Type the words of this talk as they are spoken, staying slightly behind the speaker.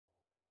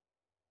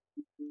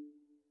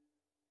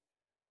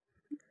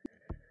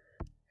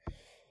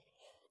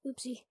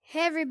Oopsie.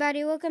 Hey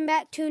everybody, welcome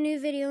back to a new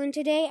video, and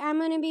today I'm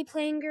going to be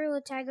playing Gorilla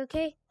Tag,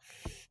 okay?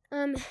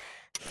 What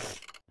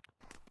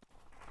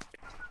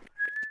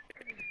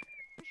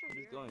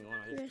is going on?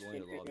 I just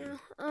joined the lobby.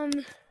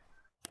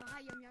 Hi,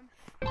 Yum Yum.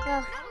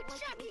 Well,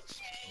 Chuck E.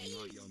 Cheese! I'm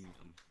not Yum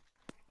Yum.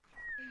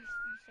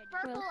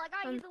 Purple, Well, I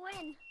got you the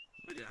win.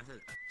 What did I say?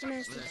 I'm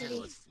going to What did I say? city.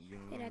 Let's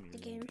Yum Get Yum at the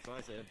Yum. game. So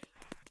I said,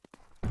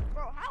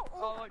 Bro, how I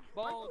old? like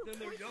balls in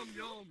there, yum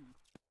yum.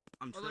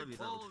 I'm I like chubby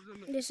balls though. in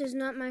there. This is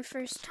not my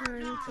first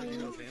time playing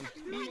No, fam.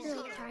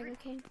 Gorilla Tag,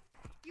 okay?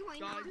 You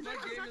ain't Guys, never my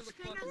done game such is a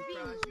thing fucking as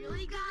being trash.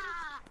 really good.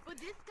 But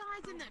this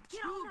guy's in the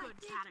too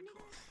good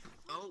category.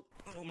 Oh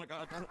my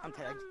god, I'm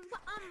tagged.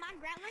 My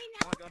grad right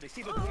Oh my god, I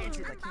see the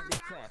branches, I can't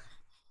get crap.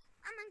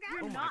 I'm on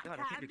You're Oh my not God, I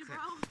can't tagged, be bro.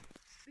 clipped.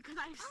 Because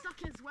I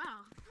suck as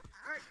well.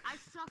 Or I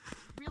suck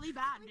really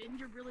bad, and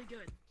you're really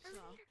good. So.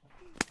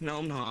 No,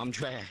 I'm not, I'm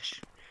trash.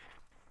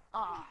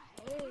 Oh,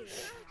 hey.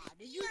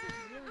 Did you just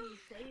really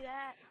say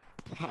that?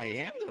 I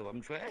am though, I'm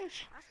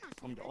trash.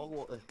 I'm dog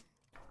water.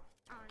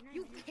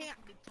 You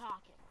can't be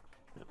talking.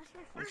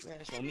 I'm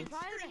trash, homie. If I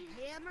had a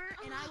hammer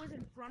and I was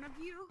in front of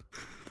you,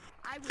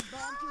 I would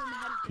bonk you in the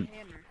head with the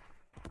hammer.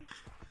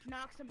 To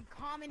knock some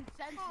common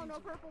sense Oh no, into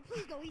you. Purple,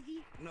 please go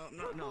easy. No,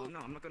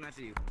 I'm not going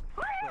after you.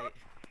 Wait,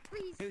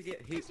 Please.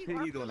 who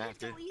are you going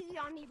after? Go easy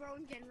on me, bro,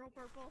 in general,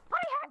 Purple.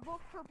 We're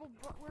both purple,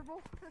 we're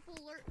both purple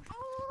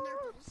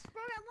nurples.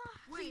 Bro, I lost.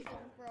 Wait. Please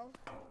don't, bro.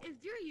 Is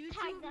your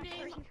Tag YouTube that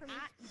name person for me.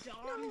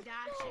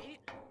 @Dom-8?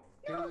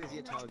 Who is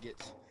your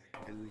target?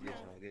 Who is your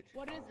target?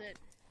 What is it?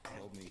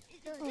 Tell me.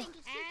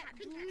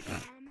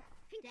 @BlueDom-8.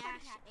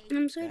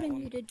 I'm sort of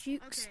new to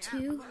Jukes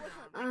too.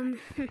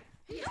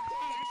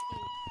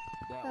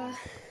 That one.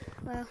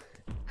 Well,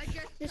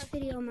 this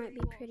video might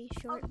be pretty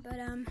short, but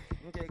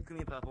Okay, give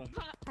me a purple.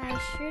 I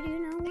sure do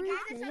know one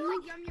thing. Yum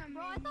Yum.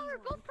 Bro, I thought we were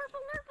both purple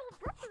nurples,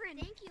 brethren.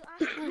 Thank you.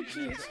 Oh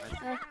jeez.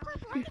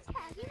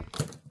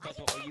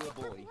 Purple, are you a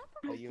boy?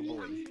 Are you a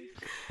boy?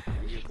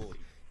 Are you a boy?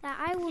 That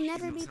I will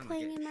never be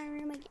playing in my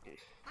room again.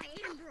 I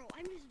am, bro.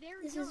 I'm just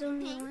very This young. is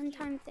only a Thank you.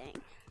 one-time thing.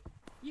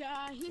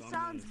 Yeah, he Dom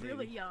sounds young,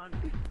 really too. young.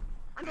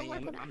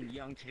 I'm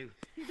young too.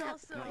 He's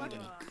also Not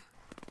even. I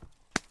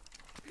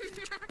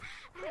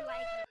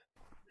like it.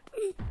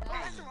 Hey,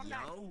 I'm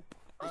yo.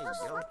 Oh, Hey, yo.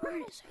 purple,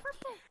 Purple.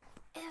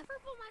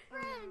 purple, my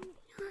friend.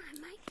 I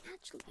might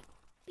actually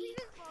be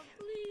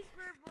Please,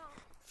 purple.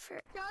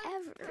 forever. I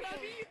want to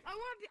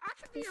be. I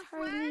could be There's your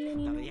hardly friend.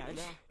 any Have noise. you had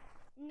that?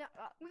 No,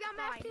 we got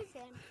mashed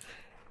Sam.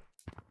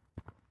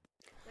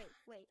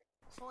 Wait.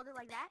 Hold it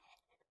like that.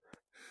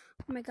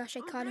 Oh my gosh,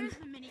 I caught him. There's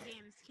the mini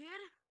games, kid.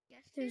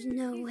 Yes. There's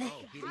no way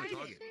Oh, he's my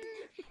target.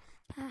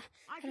 I that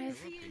can I've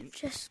see his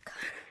just got.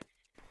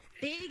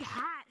 big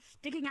hat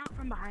sticking out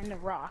from behind the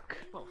rock.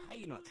 Oh, how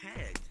you not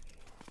tagged?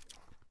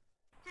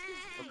 Hey,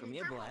 Look, I'm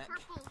here, black.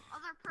 Purple,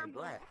 other purple. I'm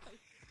black.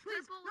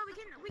 Please, no,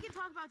 we can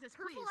talk about this,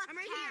 please. Purple, I'm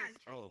right here.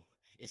 Oh,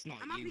 it's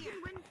not I'm up you. here.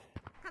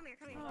 Come here.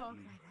 Oh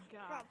my Bro,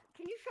 god.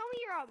 can you show me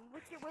your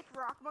with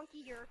Rock Monkey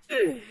your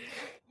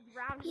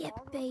round Yep,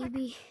 ball real quick?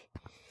 baby.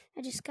 I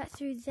just got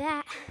through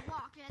that.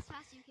 Walk as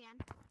fast as you can.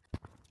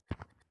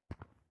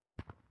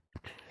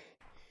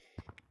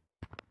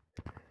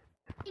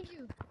 Thank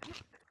you.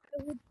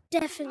 I would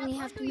definitely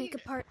have to make a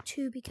part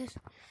 2 because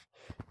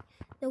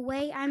the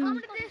way I'm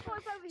Come to this one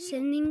over here.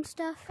 sending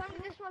stuff, Come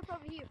to this one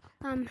over here.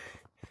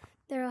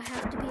 there'll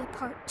have to be a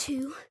part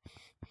 2.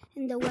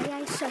 And the way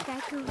I suck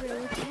at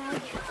Gorilla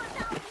Tag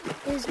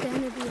is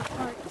gonna be a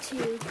part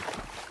 2.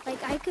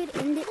 Like, I could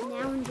end it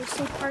now and just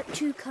say part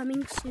 2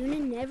 coming soon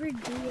and never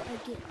do it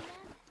again.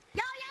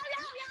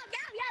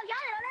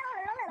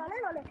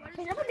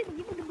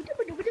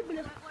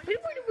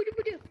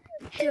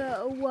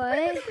 What?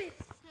 What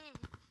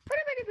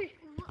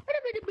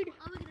are we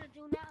gonna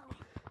do now?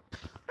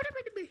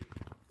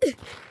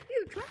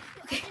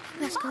 Okay,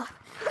 let's go.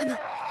 Come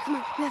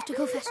on, we have to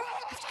go fast.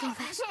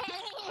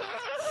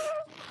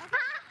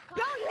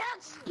 Bro, you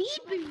have speed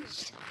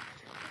boost.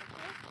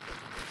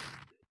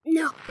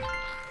 No.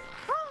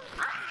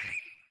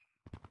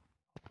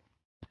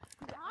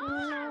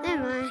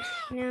 Never mind.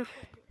 No.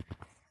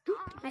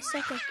 I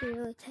suck at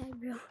Gorilla Tag,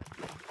 bro.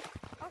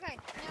 Okay,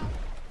 now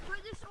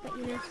put this But on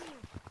you know, down here.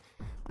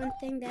 one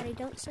thing that I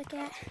don't suck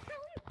at,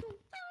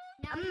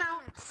 Now,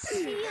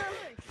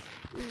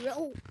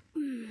 rope.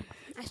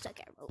 I suck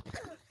at rope.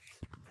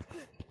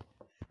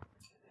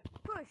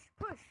 push.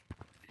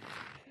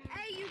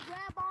 Hey, you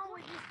grab on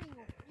with this thing.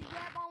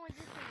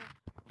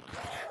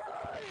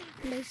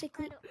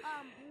 Basically,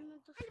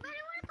 Anybody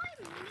want to play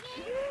minigames?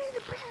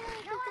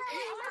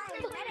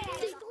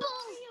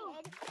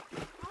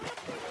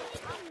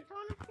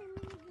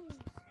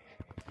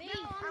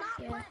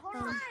 yeah,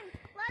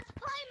 Let's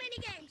play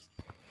minigames.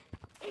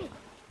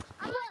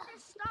 I'm about to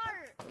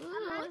start.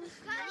 Let's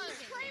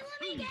play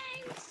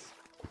minigames.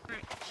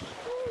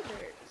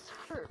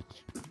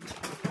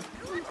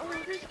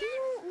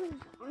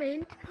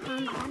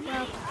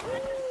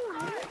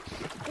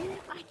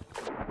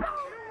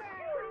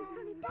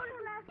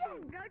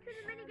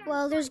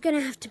 well, there's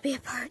gonna have to be a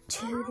part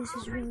 2. This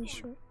is really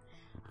short.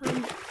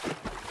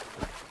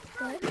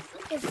 But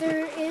if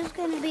there is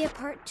going to be a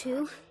part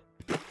 2,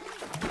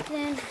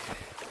 then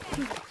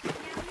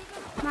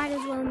might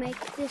as well make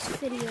this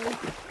video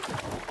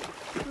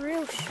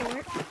real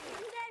short.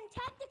 then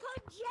tactical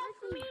J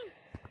for me.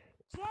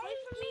 J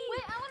for me.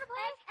 Wait, I want to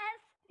play.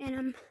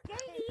 And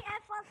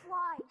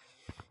JEFFY.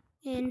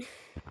 and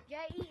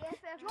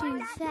JEFF. do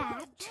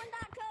that Join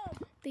that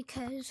code.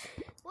 because,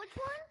 Which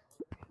one?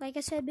 like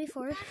I said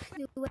before,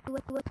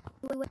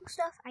 the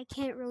stuff I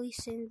can't really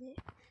send it.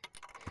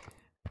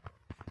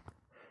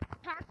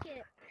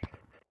 Pocket.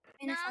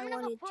 And if I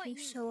wanted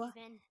to, so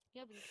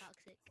You'll be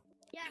toxic.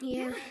 yeah.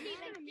 You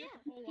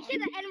say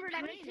the N-word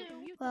at me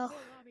too. Well,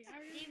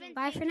 Steven,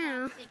 bye for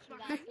now. toxic, you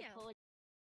guys.